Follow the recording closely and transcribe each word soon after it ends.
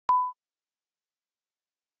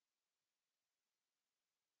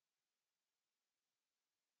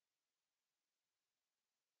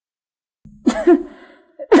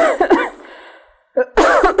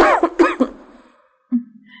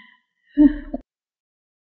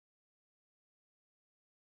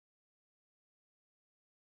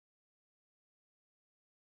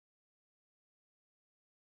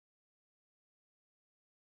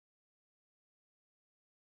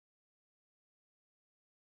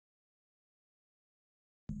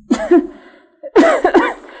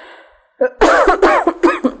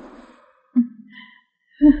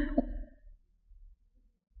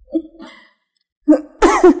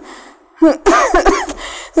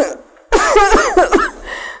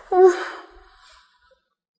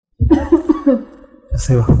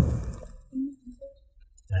Sai ba.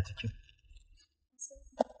 Ya take.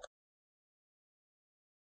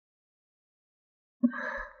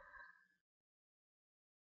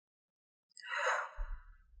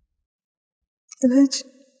 Alhaji,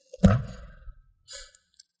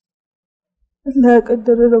 Allah ya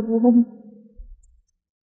kaddara rabuwanmu.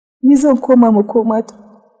 Ni zan koma makomata.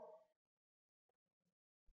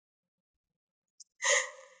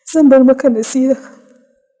 Zan bar maka nasiha.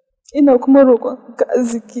 Ina kuma roƙon ka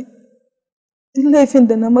arziki. Duk laifin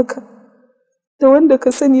da na maka, da wanda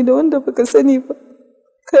ka sani da wanda baka sani ba,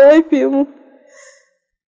 ka yafe mu.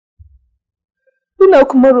 Ina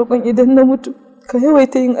kuma roƙon idan na mutu, ka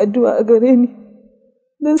yawaita yin addu'a a gare ni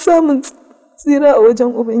don samun tsira a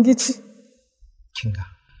wajen Ubangiji. Kinga.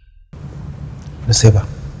 Nusaiba,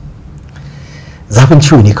 zafin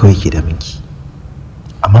ciwo ne kawai ke da minki,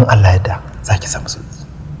 amma Allah yadda za ki samu sauki.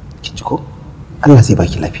 Kin ji ko? Allah zai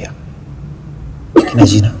baki lafiya. Kina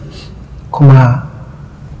ji na? Kuma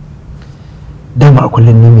dama a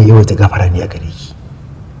kullum ne mai yawaita gafara ne a gare ki.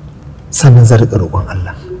 Sannan zan riƙa roƙon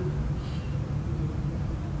Allah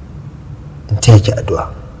in taya ki addu'a.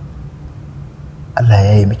 Allah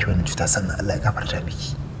ya yi miki wannan cuta, sannan Allah ya gafarta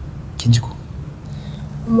miki. Kin ji ko?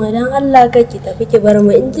 Amma dan Allah ka ki tafi ki bar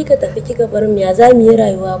mu, in kika tafi kika bar mu ya za mu yi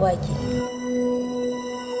rayuwa baki.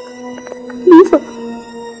 Lifa,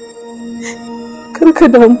 kar ka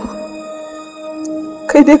damu.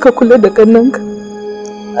 Kai dai ka kula da kannanka.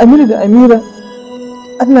 Amir da Amira,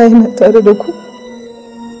 Allah yana tare da ku.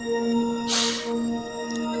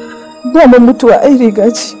 Daman mutuwa ai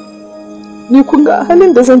riga ce. Ni kun ga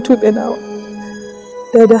halin da zan tuɓe nawa.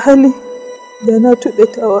 Da hali da na tuɓe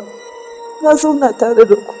tawa, na zauna tare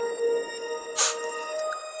da ku.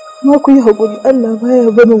 Ma ku yi haƙuri, Allah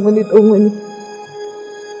baya barin wani ɗan wani.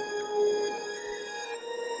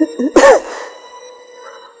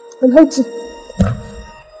 Alhaji,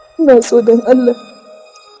 ina so don Allah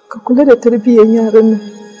ka kula da tarbiyyar yaran nan.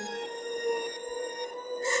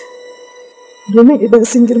 Domin idan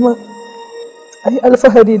sun girma, a yi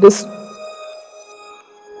alfahari da su.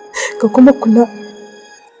 Ka kuma kula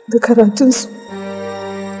da karatunsu.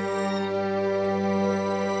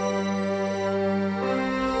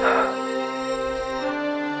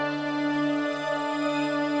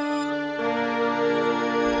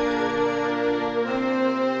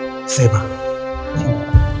 Sai ba.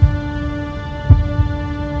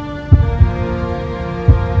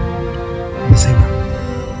 Sai ba.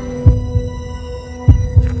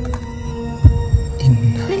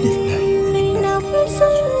 Inna lillahi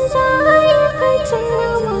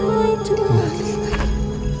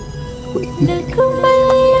wa inna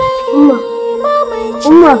Umma.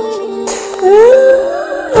 Umma.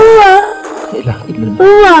 Umma. ila illallah.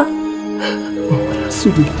 Umma.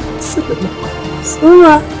 Rasulullah sallallahu alaihi wasallam.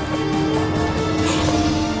 Umma.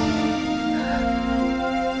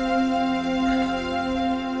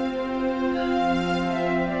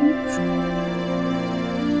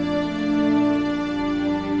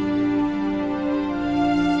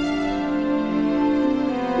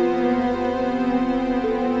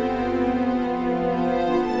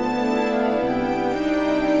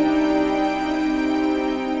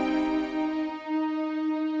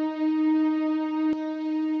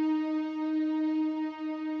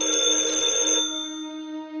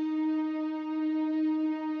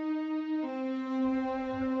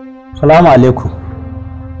 Salamu alaikum.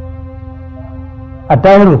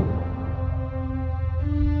 Attahiru,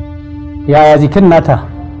 yaya jikin nata?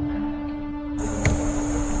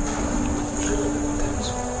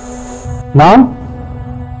 Na'am?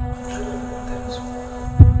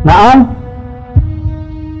 Na'am?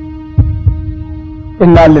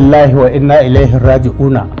 Inna lillahi wa inna ilaihi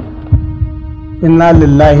raji'una. Inna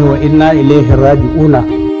lillahi wa inna ilaihi raji'una.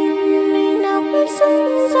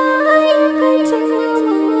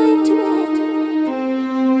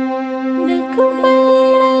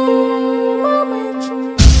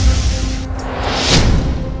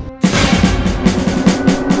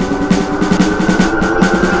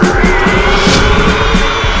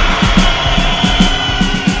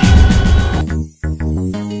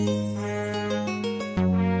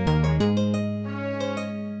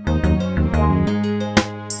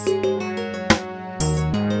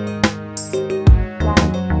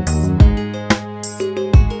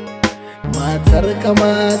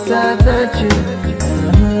 kamata ta ce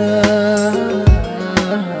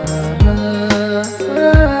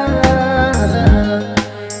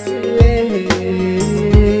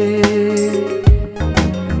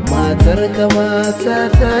matar kamata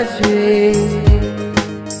ta ce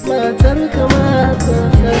matar kamata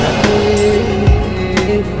ta ce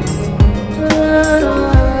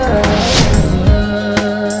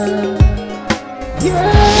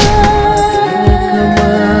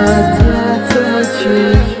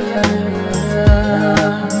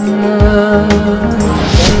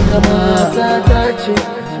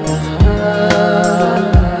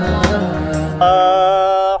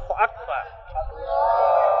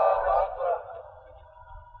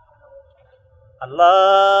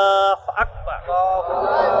Allahu Akbar.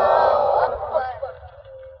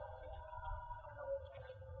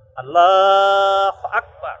 Allahu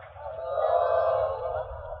Akbar.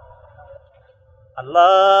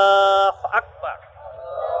 Allahu Akbar.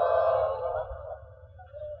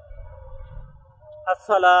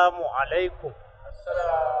 Assalamu alaikum.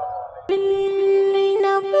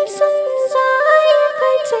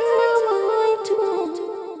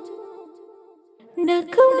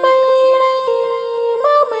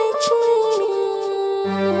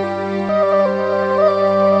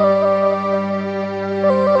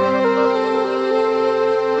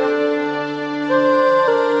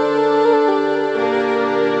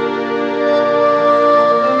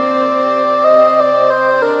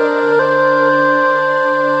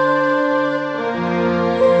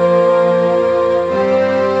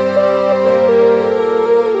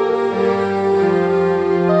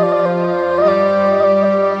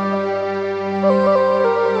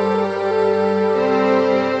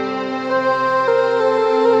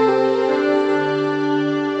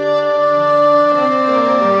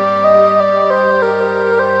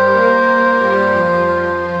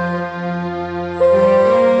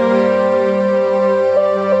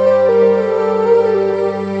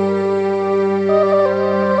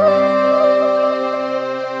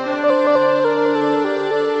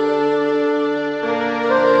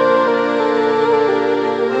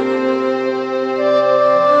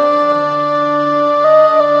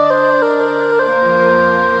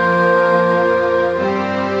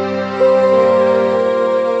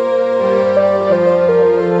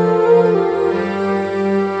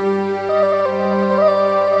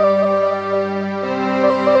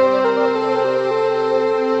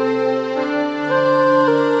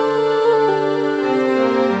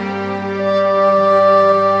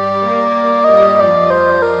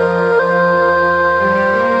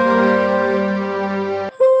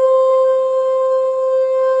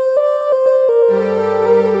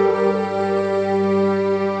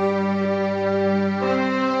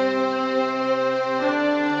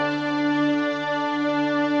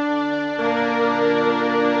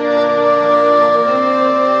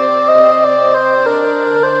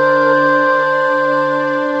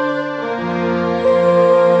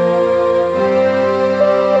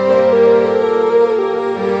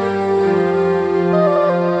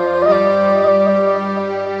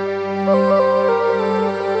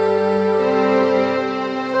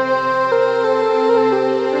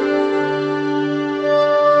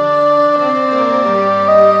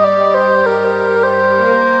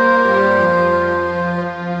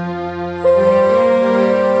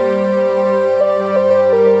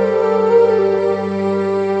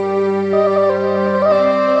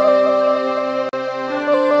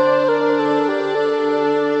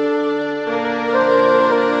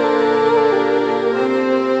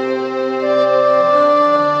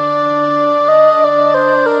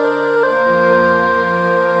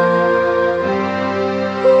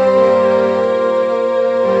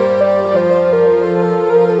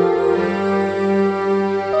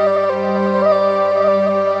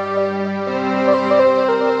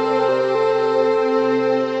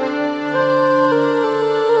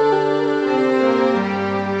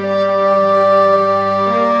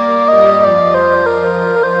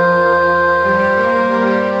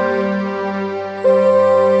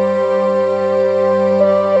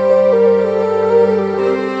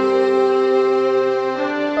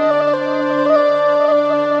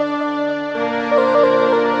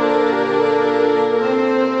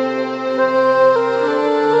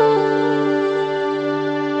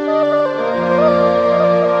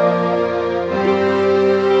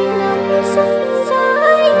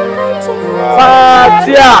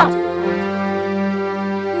 Fatiha.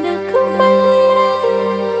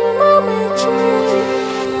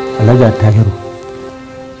 Alhaji Tahiru,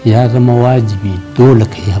 ya zama wajibi dole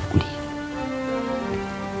ka yi haƙuri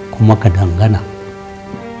kuma ka dangana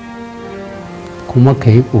kuma ka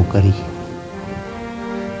yi ƙoƙari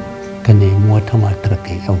samu wata matar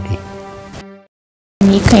kai aure.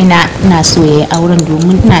 Ni kaina ina so yayi auren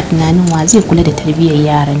domin ina tunanin wa zai kula da tarbiyyar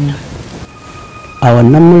yaran nan. A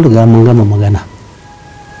wannan mun riga mun gama magana.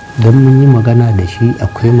 Don mun yi magana da shi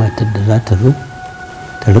akwai matar da za ta zo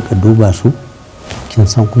ta rika duba su, kin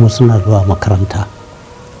san kuma suna zuwa makaranta.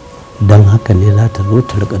 Don haka ne za ta zo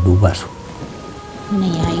ta rika duba su.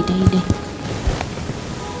 Wannan yayi daidai.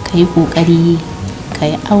 Ka yi ƙoƙari ka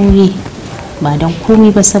yi aure ba don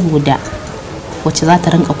komai ba saboda wacce za ta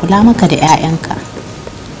rinka kula maka da 'ya'yanka.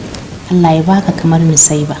 Allah ya baka kamar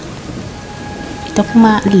Nusaiba. Ita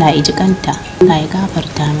kuma Allah ya ji kanta, Allah ya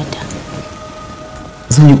gafarta mata.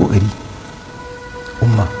 Zan yi ƙoƙari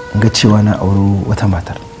umma in ga cewa na auro wata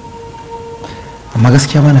matar, amma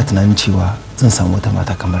gaskiya ba na tunanin cewa zan samu wata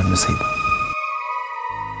mata kamar Nusaiba,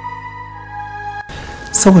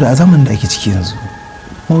 saboda a zamanin da ake ciki yanzu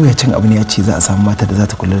mawuyacin abu ne ya ce za a samu mata da za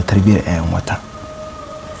ta kula da tarbiyyar 'ya'yan wata.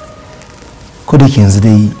 Ko da ke yanzu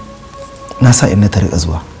dai na sa inna ta riƙa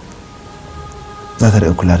zuwa, za ta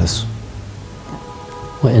riƙa kula da su.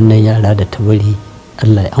 Waɗannan yara da ta bari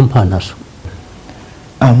Allah ya amfana su.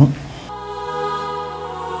 Amin.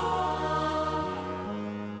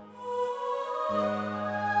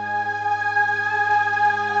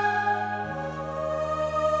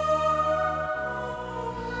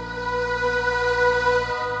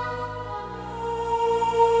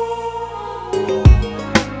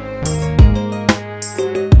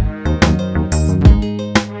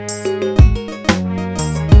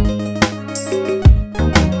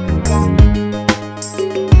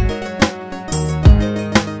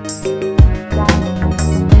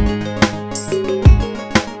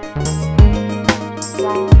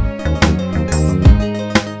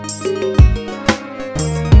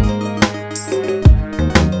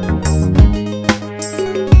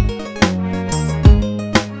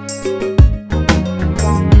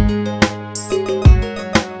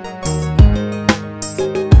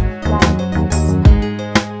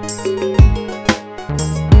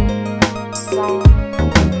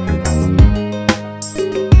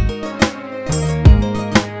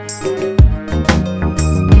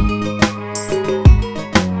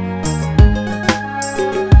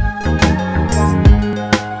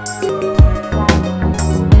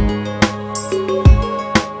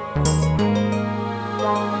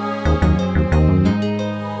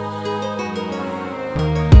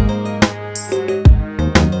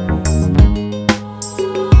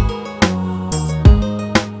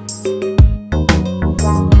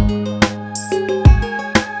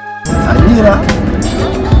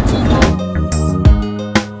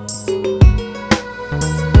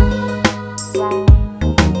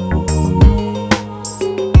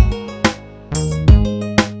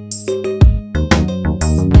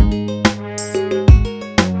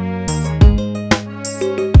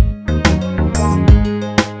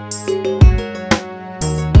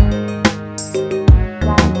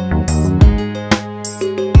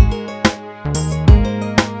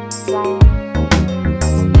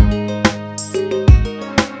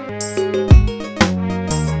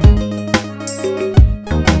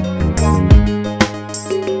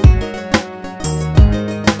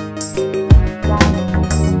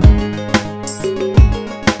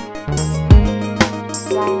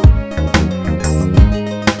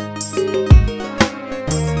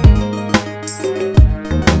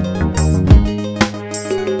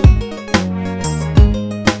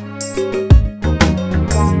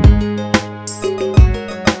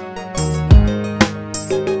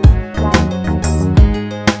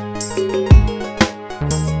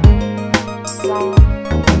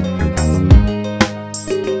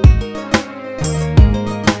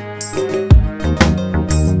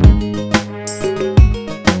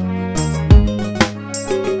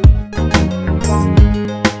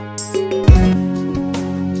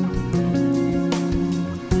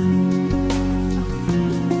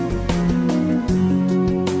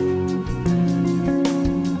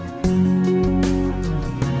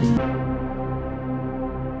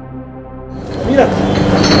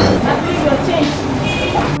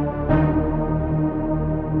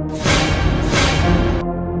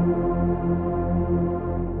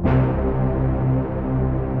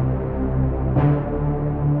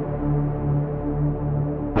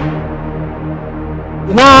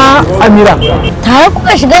 Na Amira. Tare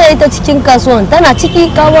kuka shiga da ita cikin kasuwan, tana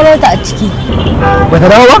ciki kawo ta a ciki. Bata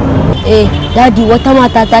dawo ba? Eh, dadi wata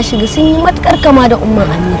mata ta shiga sun yi matukar kama da umman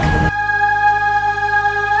Amira.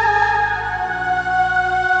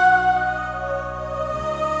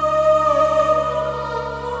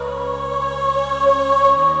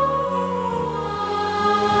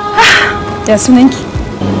 Ya sunanki?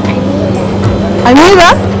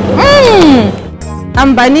 Amira?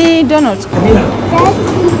 Ambani donut.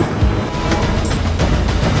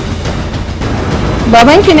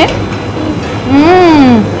 Babanki ne?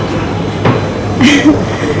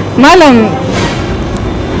 Malam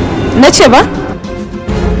na ce ba?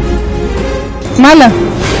 Malam.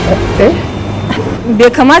 Bai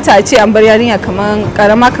kamata a ce an bar yarinya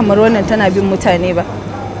karama kamar wannan tana bin mutane ba.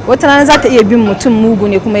 Wata rana za ta iya bin mutum mugu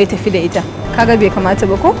ne kuma ya tafi da ita. Kaga bai kamata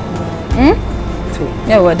ba ko?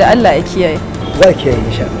 Yawa da Allah ya kiyaye. Za ki yi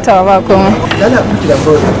insha Allah. Ta ba komai. Lala miki da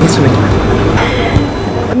ba abin suna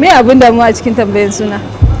ki. Me abin damuwa a cikin tambayar suna?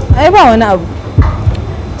 Ai ba wani abu.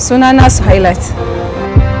 Suna na su highlight.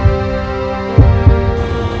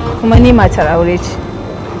 Kuma ni matar aure ce.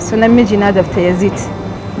 Sunan mijina Dr. Yazid.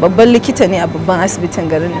 Babban likita ne a babban asibitin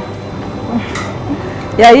garin nan.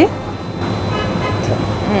 Yayi?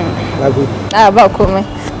 Na gode. Ba komai.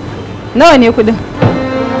 Nawa ne kudin?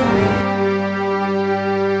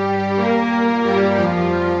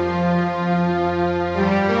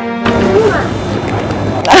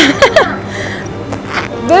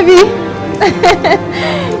 Baby,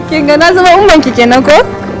 kin ga na zama ummanki kenan ko?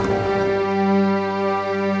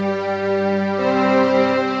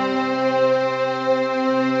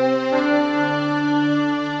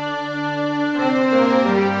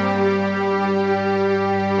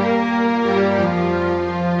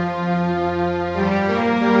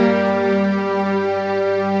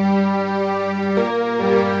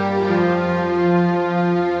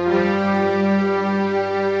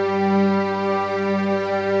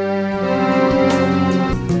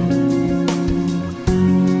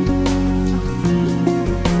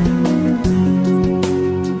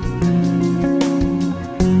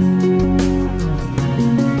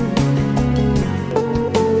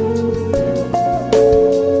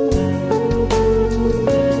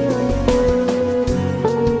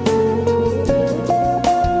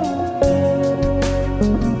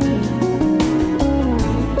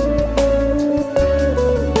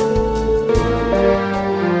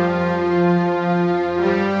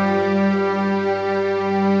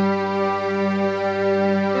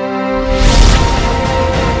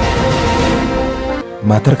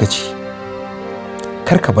 Matarka ce,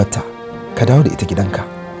 kar ka batta, ka dawo da ita gidanka.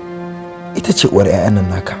 Ita ce uwar 'ya'yan nan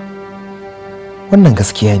naka. Wannan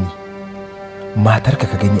gaskiya ne. Matarka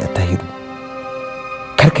ka gani a Tahiru.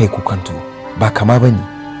 Kar ka yi kukanto, ba kama bane.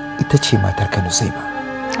 Ita ce matarka Nusaiba.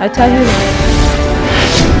 A Tahiru.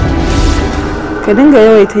 Ka dinga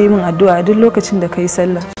yawaita yi min addu'a a duk lokacin da ka yi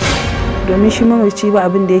sallah. Domin shi mamaci ba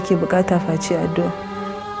abin da yake bukata face addu'a.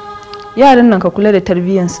 Yaran nan ka kula da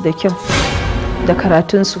tarbiyyansu da kyau. Da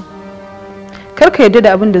karatunsu. Kar ka yarda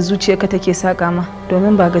da abin da zuciyarka take saka ma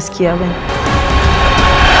domin ba gaskiya bane.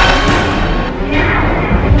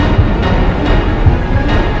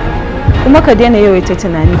 Kuma ka daina yawaita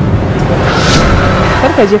tunani.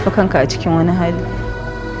 Kar ka jefa kanka a cikin wani hali.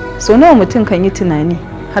 So nawa mutum kan yi tunani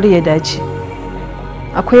har ya dace.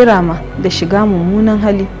 Akwai rama da shiga mummunan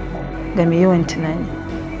hali ga mai yawan tunani.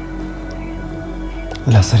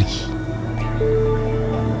 Allah sarki.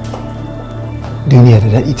 Duniya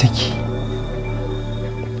da daɗi take,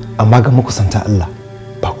 amma ga makusanta Allah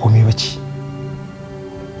ba komai ba ce.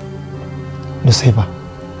 Nusaiba,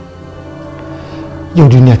 yau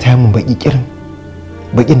duniya ta yi mun baƙi ƙirin,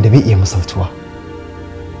 baƙin da bai iya misaltuwa.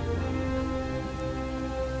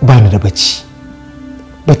 Ba ni da bacci,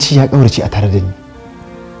 bacci ya ƙaurace a tare da ni.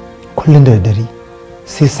 Kullum da dare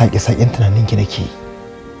sai saƙe-saƙen tunaninki nake yi.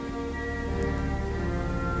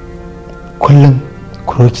 Kullum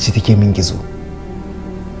kurorki ce take min gizo.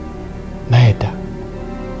 Na yadda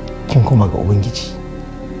kin koma ga Ubangiji,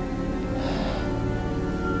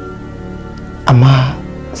 amma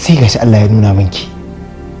sai gashi Allah ya nuna minki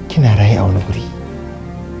kina raye a wani guri.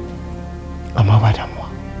 Amma ba damuwa,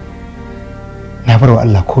 na bar wa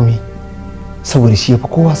Allah komai saboda shi ya fi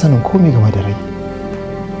kowa sanin komai game da rai.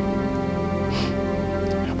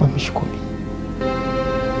 Na bar mishi komai.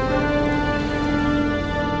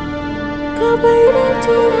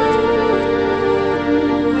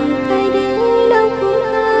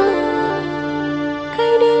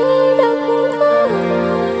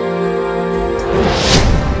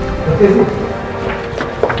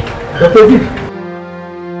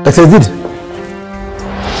 Dr. Yazid.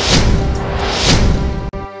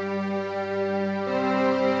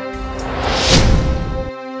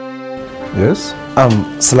 Yes?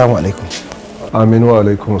 Assalamu alaikum. Amin wa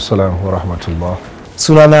alaikum assalam wa rahmatullah.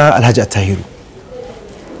 Sunana Alhaji Tahiru.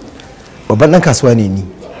 Babban ɗan kasuwa ne ni.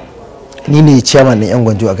 Ni ne chairman ɗin 'yan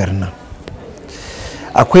gwanjo a garin nan.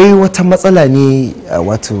 Akwai wata matsala ne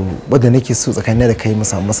wato wadda nake so tsakanin da kai mu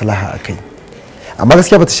samu maslaha a kai. Amma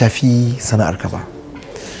gaskiya bata shafi sana'arka ba.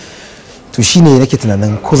 to shine nake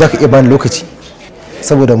tunanin ko za ka iya bani lokaci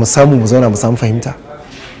saboda mu samu mu zauna mu samu fahimta.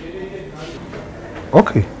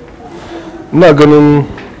 Ok, ina ganin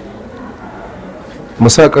mu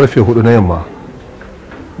sa karfe 4 na yamma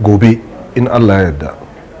gobe in Allah ya yarda,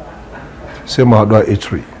 sai mu haɗu a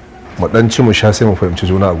A3 mu ɗan ci mu sha sai mu fahimci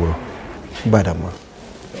juna a gurin. Ba damuwa,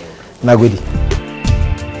 na gode.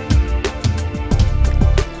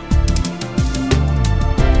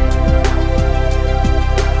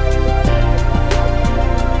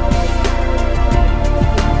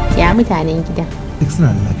 Ya mutanen gidan? Duk suna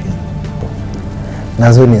da lafiya.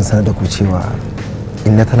 Na zo ne in sanar da ku cewa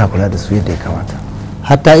inna tana kula da su yadda ya kamata.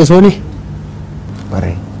 Hatta iso ne?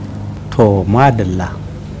 Barai. To madalla.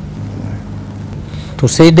 To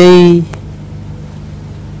sai dai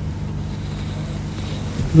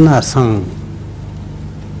ina son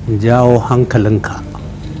jawo hankalinka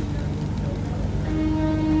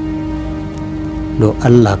don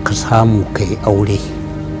Allah ka samu ka yi aure,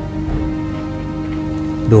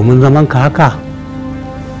 domin zaman ka haka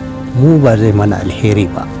mu ba zai mana alheri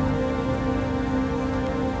ba.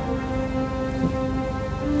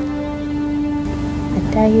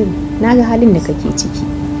 Tahiru, na ga halin da kake ciki,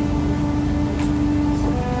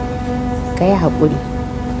 ka yi haƙuri,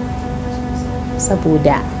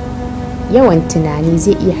 saboda yawan tunani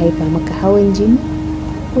zai iya haifar maka hawan jini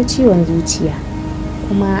ko ciwon zuciya,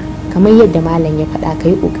 kuma kamar yadda malam ya faɗa ka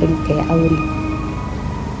yi ƙoƙari ka yi aure,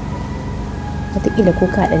 wataƙila ko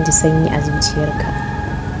ka ɗan ji sanyi a zuciyarka.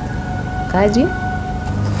 Ka je?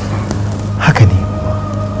 Haka ne,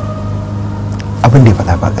 abin da ya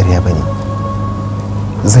faɗa ba ƙarya ba ne,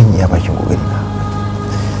 zan iya bakin ƙoƙari na,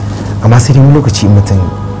 amma sai dai wani lokaci mutum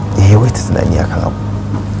ya yawaita tunani akan abu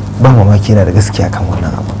ba mamaki yana da gaskiya kan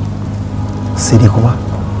wannan abu, sai dai kuma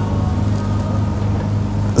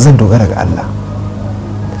zan dogara ga Allah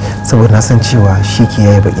saboda na san cewa shi ke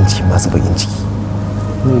yayi bakin ciki masu bakin ciki.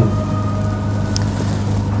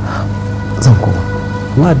 Zan koma.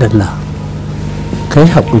 Madalla, ka yi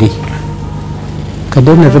haƙuri, ka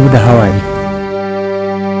daina zub da hawaye.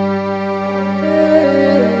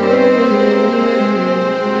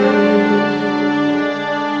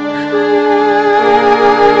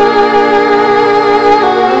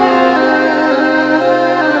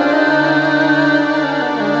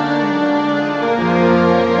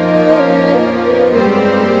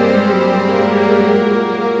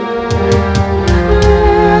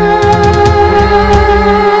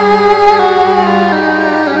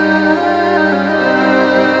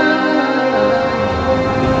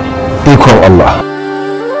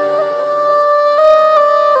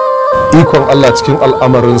 Ikon Allah cikin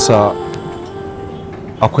al'amarinsa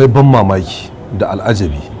akwai ban mamaki da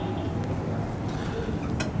al'ajabi.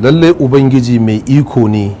 Lalle Ubangiji mai iko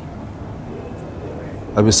ne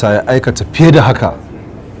a bisa ya aikata fiye da haka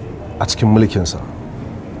a cikin mulkinsa.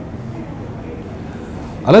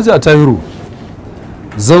 Alhaji Tahiru,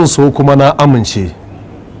 zan so kuma na amince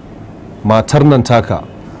matar nan taka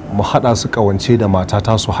mu haɗa su ƙawance da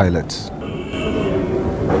matata su highlight.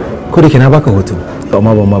 Ko da ke na baka hoto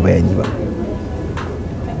amma ban ma bayani ba.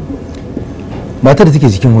 Matar da take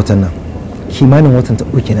jikin hoton nan kimanin watan ta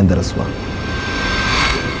uku kenan da rasuwa,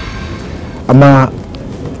 amma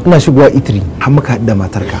ina shigowa itri har muka haɗu da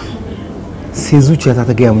matarka sai zuciyata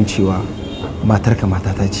ta gaya min cewa matarka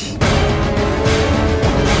matata ce,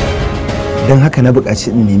 don haka na buƙaci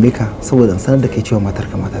in neme ka saboda in sanar da kai cewa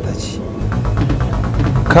matarka matata ce.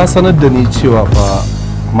 Ka sanar da ni cewa fa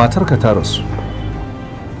matarka ta rasu,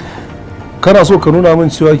 kana so ka nuna min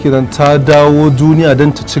cewa kenan ta dawo duniya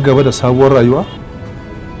don ta ci gaba da sabuwar rayuwa?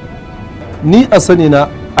 Ni a sani na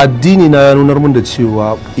addini na ya nunar min da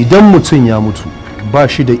cewa idan mutum ya mutu ba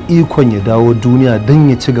shi da ikon ya dawo duniya don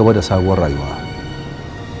ya ci gaba da sabuwar rayuwa,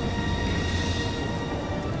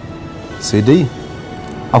 sai dai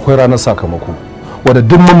akwai ranar sakamako wadda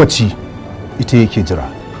duk mamaci ita yake jira.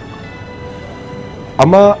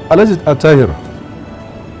 Amma Alhaji Tahir,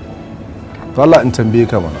 Allah in tambaye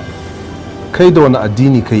ka mana, kai da wani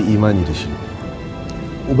addini kai imani da shi?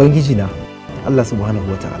 Ubangiji na Allah subhanahu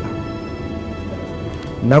wa ta'ala,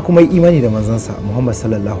 na kuma yi imani da manzansa Muhammad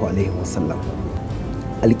sallallahu alaihi wasallam,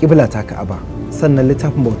 alƙibla ta Ka'aba, sannan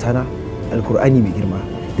littafin bauta na Alkur'ani mai girma,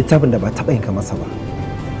 littafin da ba taɓa yin masa ba.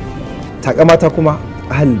 Takamata kuma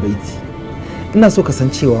ahlul baiti. Ina so ka san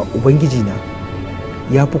cewa Ubangiji na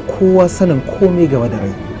ya fi kowa sanin komai game da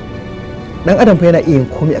rai. Dan adam fa yana iya yin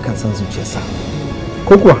komai akan san zuciyarsa,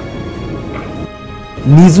 ko kuwa?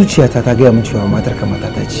 Ni zuciyata ta gaya min cewa matarka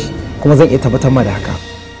matata ce, kuma zan iya tabbatar ma da haka.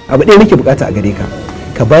 Abu ɗaya nake bukata a gare ka,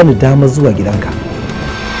 ka bani damar zuwa gidanka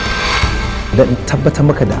don in tabbatar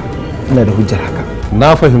maka da ina da hujjar haka.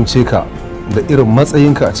 Na fahimce ka, da irin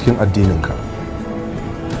matsayinka a cikin addininka,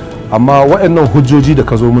 amma waɗannan hujjoji da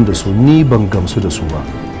ka zo min da su ni ban gamsu da su ba,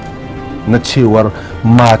 na cewar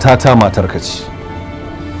matata matarka ce.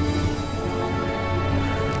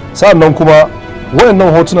 Sa'annan kuma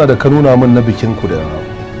waɗannan hotuna da ka nuna min na bikinku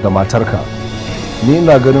da matarka, ni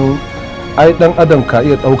ina ganin ai dan adam ka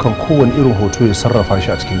iya ɗaukan kowane irin hoto ya sarrafa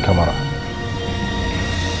shi a cikin kamera,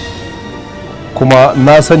 kuma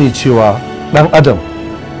na sani cewa dan adam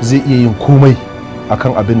zai iya yin komai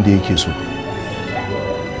akan abin da yake so.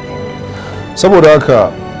 Saboda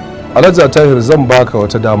haka Alhaji Tahir, zan baka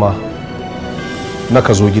wata dama na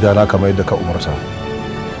ka zo gidana kamar yadda ka umarta,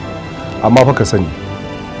 amma fa ka sani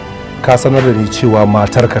ka sanar da ni cewa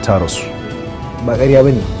matarka ta rasu. Ba ƙarya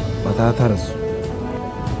bane, mata ta rasu,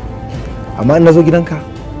 amma in na zo gidanka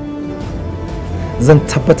zan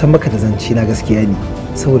tabbatar maka da zance na gaskiya ne,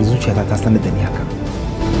 saboda zuciyata ta sanar da ni haka.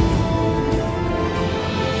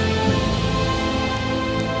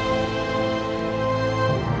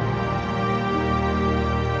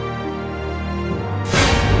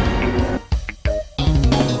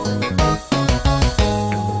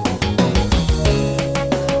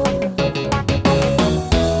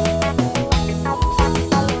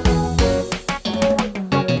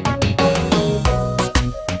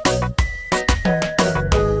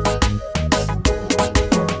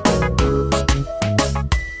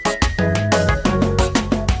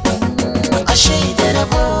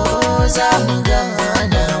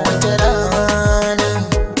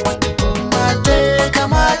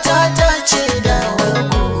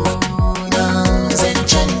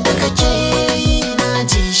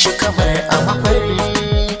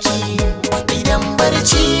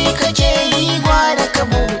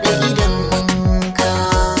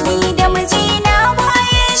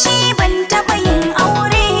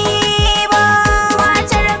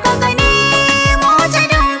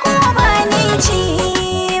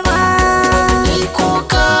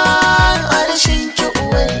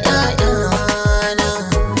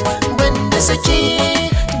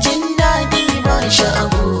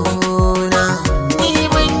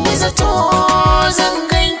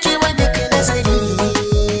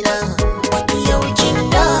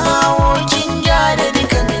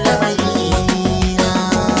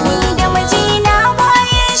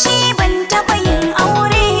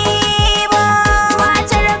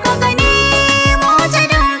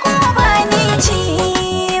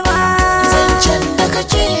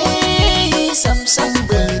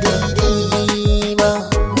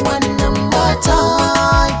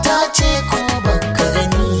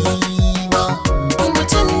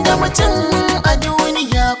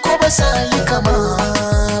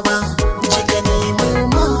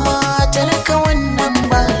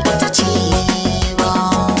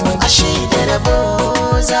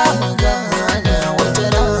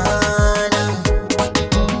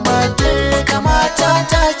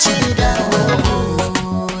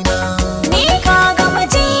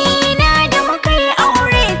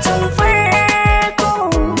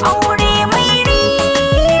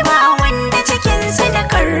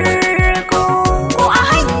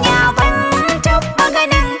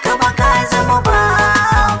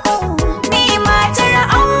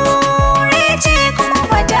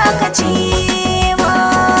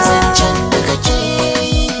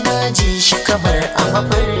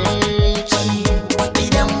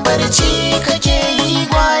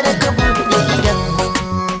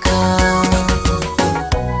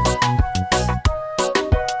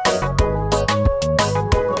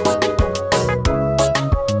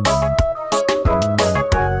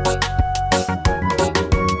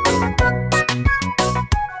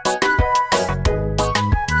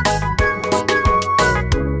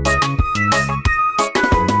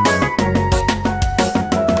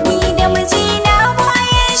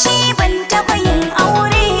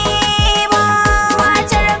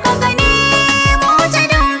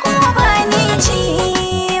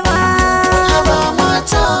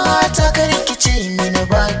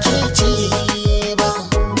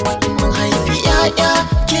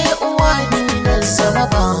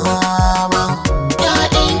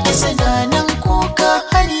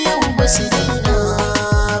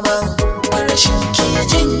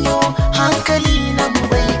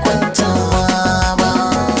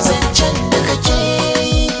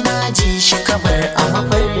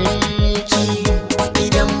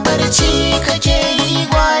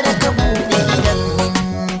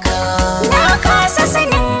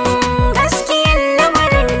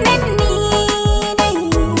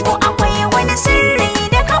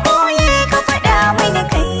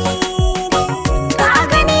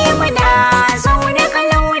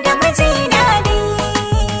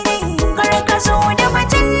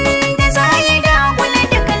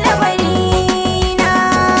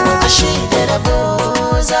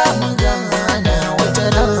 za mu gana wata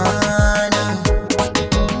rana.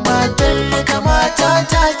 Matar ka mata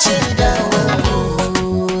ta ce da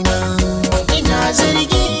wuna, ina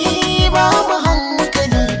zargi babu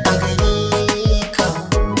hankali a gare ka.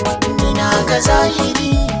 Ina ga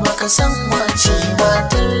zahiri baka san wace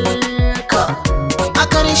matar ka. A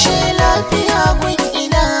ƙarshe lafiya gun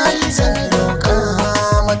ilahi zan roƙa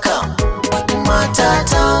maka.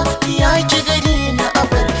 Matata ya ki gari na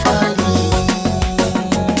abar fari.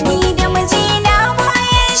 Ni da mijina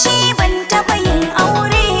bayan shi ban taɓa yin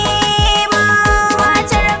aure ba.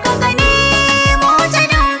 Matar ka gane mota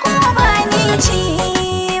don ko ba ni ce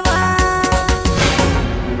ba.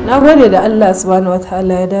 Na gode da Allah subhanahu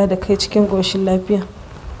wataala ya dawo da kai cikin ƙoshin lafiya.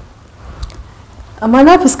 Amma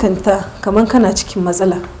na fuskanta kamar kana cikin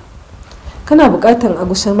matsala. Kana buƙatar a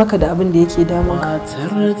gusar maka da abin da yake damunka.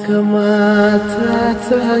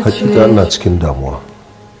 Hakika ina cikin damuwa,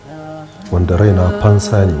 wanda raina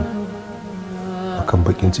fansa ne akan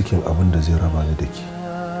bakin cikin abin da zai raba ni da ke.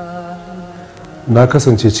 Na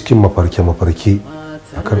kasance cikin mafarke-mafarke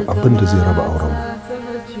akan abin da zai raba aurenmu.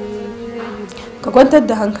 Ka kwantar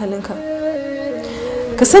da hankalinka.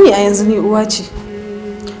 Ka sani a yanzu ni uwa ce.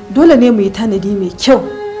 Dole ne mu yi tanadi mai kyau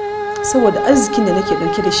saboda arzikin da nake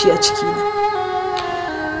ɗauke da shi a cikina.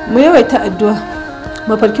 Mu yawaita addu'a,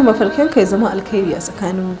 mafarken ka ya zama alkhairi a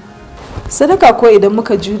tsakaninmu. Sadaka ko idan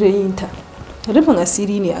muka jure yin ta, rufin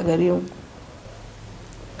asiri ne a gare mu.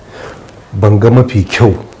 Ban ga mafi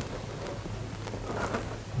kyau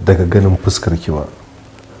daga ganin fuskar ki ba.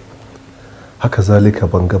 Haka zalika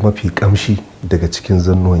ban ga mafi kamshi daga cikin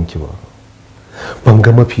zannuwanki ba. Ban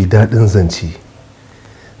ga mafi daɗin zance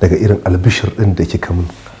daga irin albishir ɗin da kika min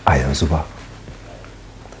a yanzu ba.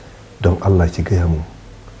 Don Allah ki gaya mu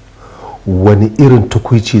wani irin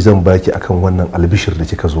tukuici zan baki akan wannan albishir da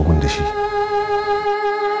kika zo min da shi.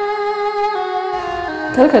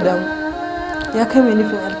 Karka damu, ya kai mai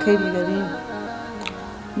nufin alkhairi gare ni.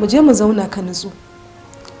 Mu je mu zauna ka nutsu,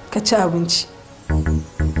 ka ci abinci.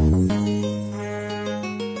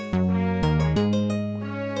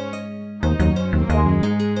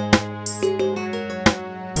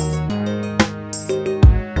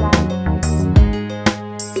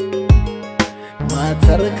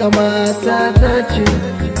 Matar ka mata ta ce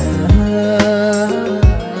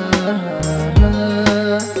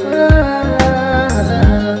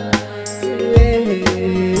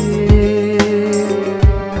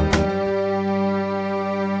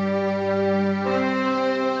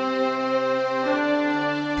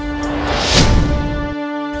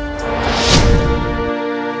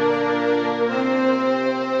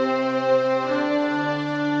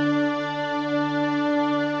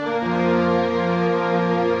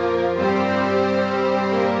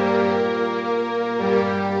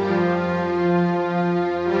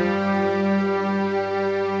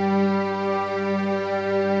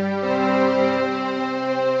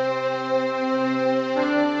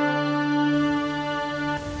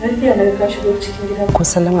Lafiya na ka shigo cikin gidan. Ko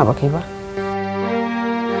sallama ba kai ba?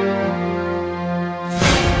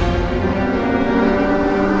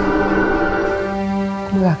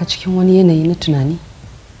 Kuma ga ka cikin wani yanayi na tunani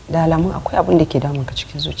da alamun akwai abin da ke damun ka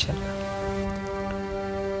cikin zuciyarka.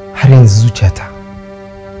 Har yanzu zuciyata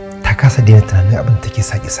ta kasa daina tunanin abin da take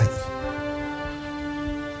saki-saki.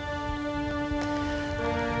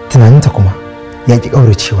 Tunaninta kuma ya ki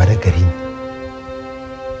ƙauracewa da gare ni.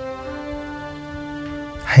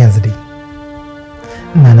 Har yanzu dai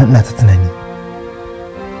ina nan ina ta tunani,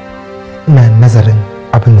 ina nazarin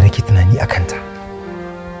abin da nake tunani a kanta,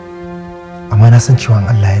 amma na san cewa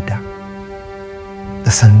Allah yadda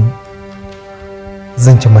da sannu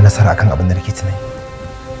zan cimma nasara akan abin da nake tunani.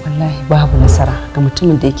 Wallahi babu nasara ga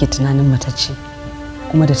mutumin da yake tunanin matacce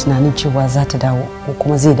kuma da tunanin cewa za ta dawo ko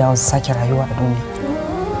kuma zai dawo su sake rayuwa a duniya.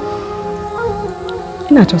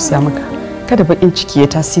 Ina tausaya maka, kada bakin ciki ya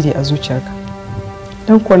tasiri a zuciyarka.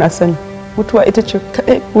 Dan kuwa na sani mutuwa ita ce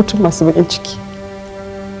kaɗai hutun masu bakin ciki.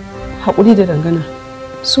 Haƙuri da dangana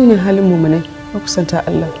su ne halin mummunai makusanta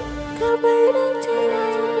Allah.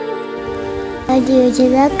 Yaushe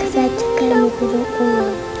za ka sace kai mu gurin uwa?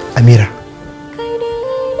 Amira,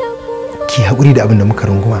 ki haƙuri da abin da muka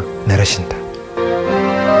runguma na rashinta.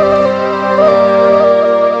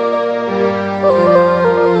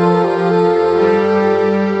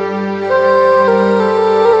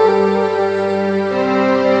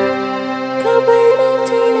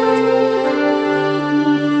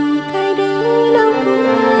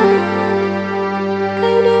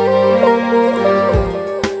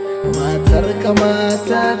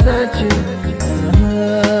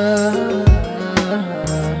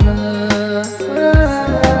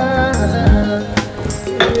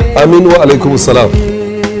 Aminu wa alaikum salam.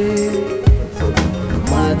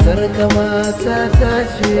 kamata ta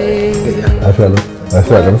ce. Lafiya lau.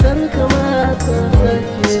 Lafiya lau. Matar kamata ta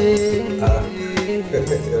ce.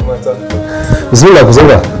 Zura ku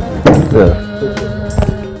zura.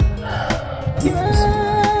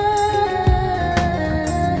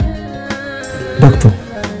 Doctor,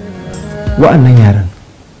 wa'annan yaran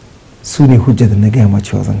su ne hujja da na gaya ma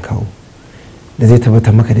cewa zan kawo da zai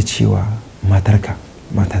tabbatar maka da cewa matarka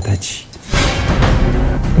matata ce.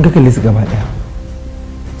 In ka kalli su gaba daya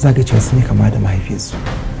za ka cewa su ne kama da mahaifiyarsu.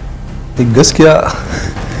 Gaskiya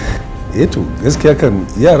to gaskiya kan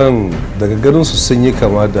yaran daga ganin su sun yi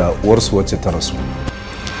kama da uwarsu wacce ta rasu.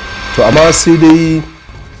 To amma sai dai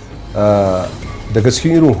daga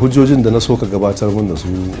cikin irin hujjojin da na so ka gabatar min da su,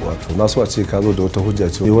 wato na so a ce ka zo da wata hujja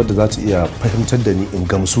ce wadda za ta iya fahimtar da ni in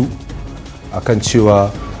gamsu akan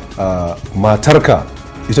cewa matarka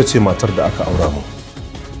ita ce matar da aka aura mu.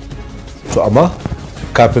 To amma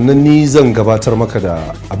kafin nan ni zan gabatar maka da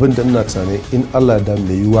abin da ina tunani in Allah da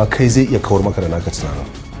mai yiwuwa kai zai iya kawar maka da naka tunanin.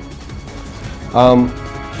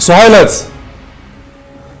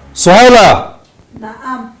 Suhaila!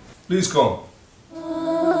 Na'am. Please come.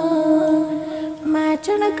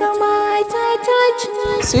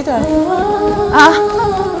 Sweetheart. Ah,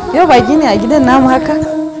 yau baki ne a gidan namu haka?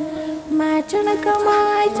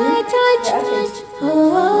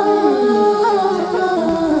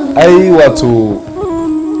 Ai wato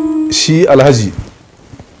shi Alhaji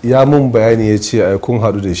ya mun bayani ya ce ai kun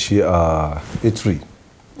haɗu da shi a Itri.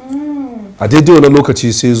 A daidai wani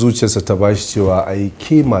lokaci sai zuciyarsa ta bashi cewa ai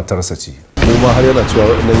ke matarsa ce. Mu ma har yana cewa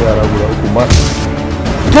waɗannan yara guda uku ma.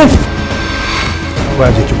 Ba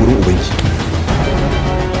je ki gurin ubanki.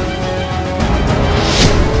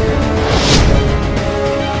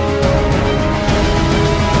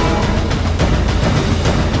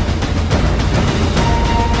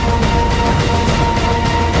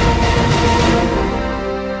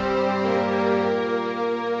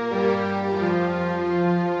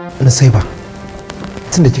 Sai ba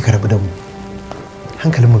tun da kika rabu da mu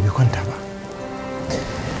hankalinmu bai kwanta ba,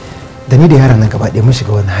 da ni da yaran nan gaba ɗaya mun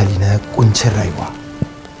shiga wani hali na kuncin rayuwa.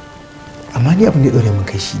 Amma ni abin da ya ɗore mun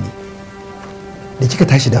kai shine da kika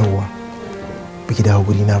tashi dawowa baki dawo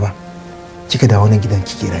guri na ba, kika dawo nan gidan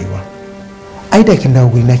kike rayuwa. Ai da kin dawo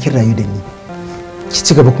guri na kin rayu da ni, ki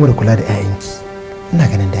ci gaba kuma da kula da 'ya'yanki, ina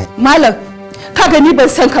ganin daɗi. Malam, ka gani ban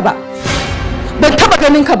san ka ba, ban taba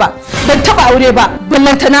ganin ka ba, ban taba aure ba,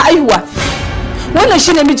 ballanta na aihuwa. Wannan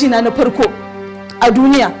shi ne mijina na farko a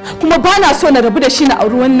duniya, kuma ba na so na rabu da shi na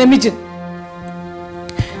auri wani namijin.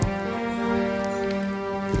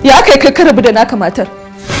 Ya aka yi kai ka rabu da naka matar?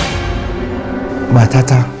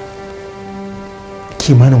 Matata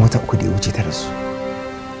kimanin wata uku da ya wuce ta rasu,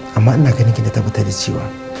 amma ina ganin ki da tabbatar da cewa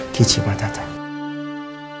ke ce matata.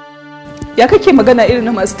 Ya kake magana irin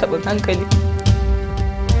na masu taɓin hankali?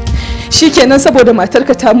 Shikenan saboda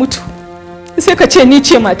matarka ta mutu sai ka ce ni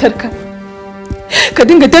ce matarka, ka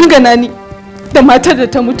dinga dangana ni da matar da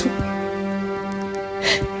ta mutu.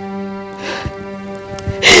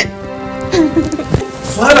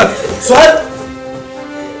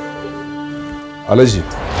 Alhaji,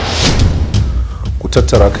 ku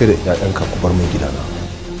tattara kai da 'ya'yanka ku bar min gidana.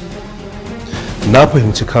 Na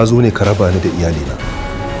fahimci ka zo ne ka raba ni da iyalina.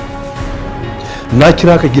 Na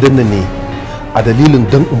kira ka gidan nan ne a dalilin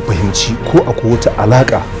don in fahimci ko akwai wata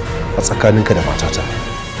alaka a tsakaninka da matata.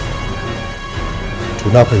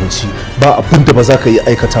 To na fahimci ba abin da ba za ka yi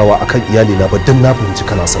aikatawa akan iyalina ba don na fahimci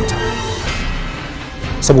kana son ta.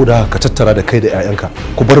 Saboda ka tattara da kai da 'ya'yanka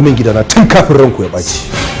ku bar min gidana tun kafin ranku ya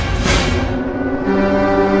ɓaci.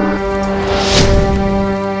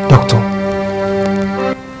 Doctor,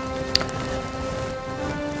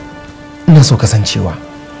 ina so kasancewa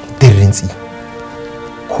din rintsi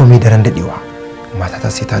komai daren daɗewa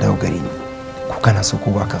matata sai ta dawo gare ni, ko kana so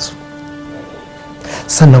ko ba ka so.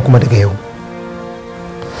 Sannan kuma daga yau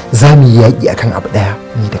za mu yi yaƙi akan abu ɗaya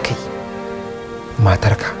ni da kai,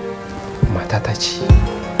 matarka matata ce.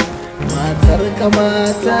 Matarka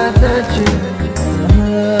matata ce.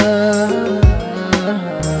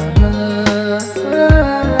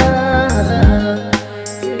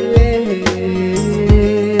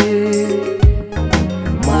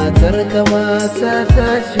 Matarka matata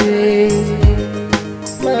ce.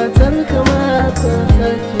 Matarka matata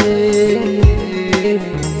ce.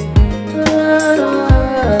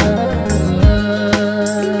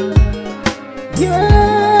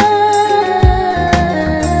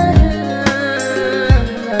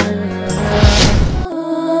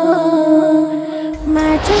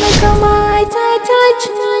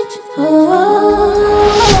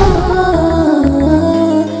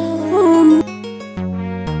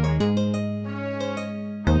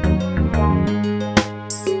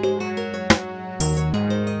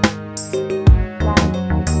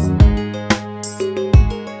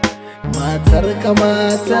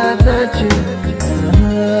 kamata ta ce.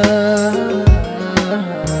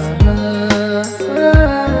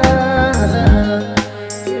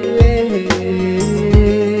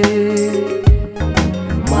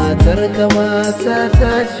 Matar kamata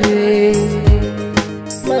ta ce,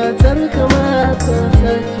 matar kamata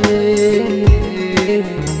ta ce.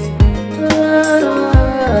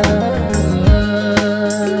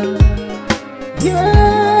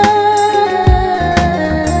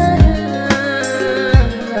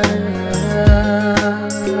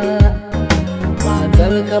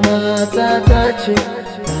 Matar kamata ta ce.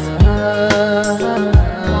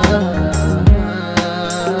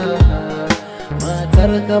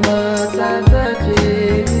 Matar kamata ta ce.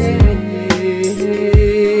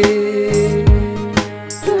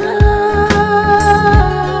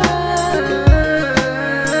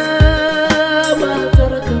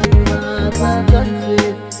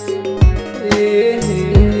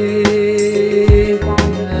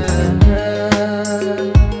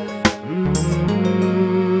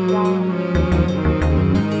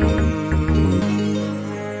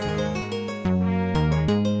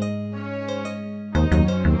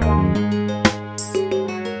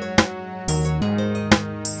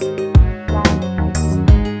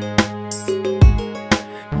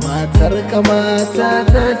 Matar kamata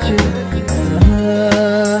ta ce.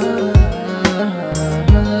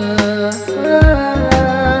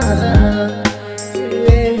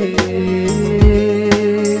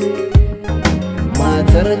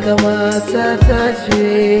 Matar kamata ta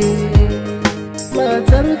ce.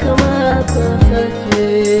 Matar kamata ta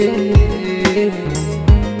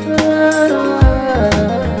ce.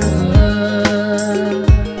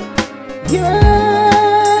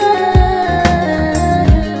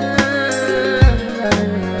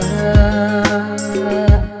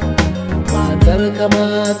 Matar kamata ta ce. Matar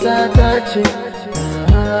kamata ta ce.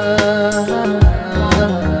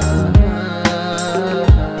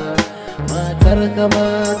 Matar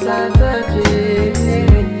kamata ta ce.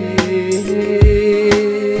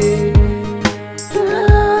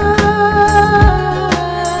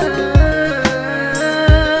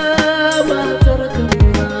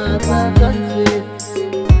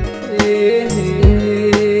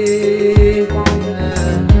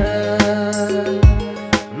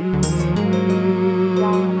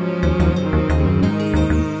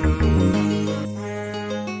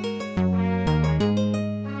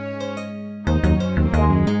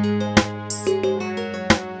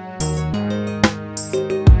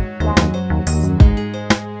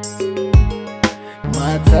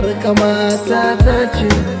 Matar kamata ta ce.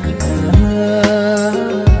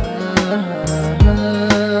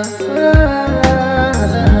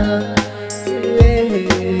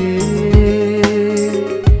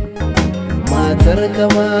 Matar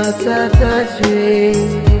kamata ta ce.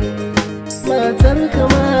 Matar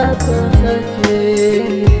kamata ta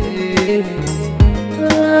ce.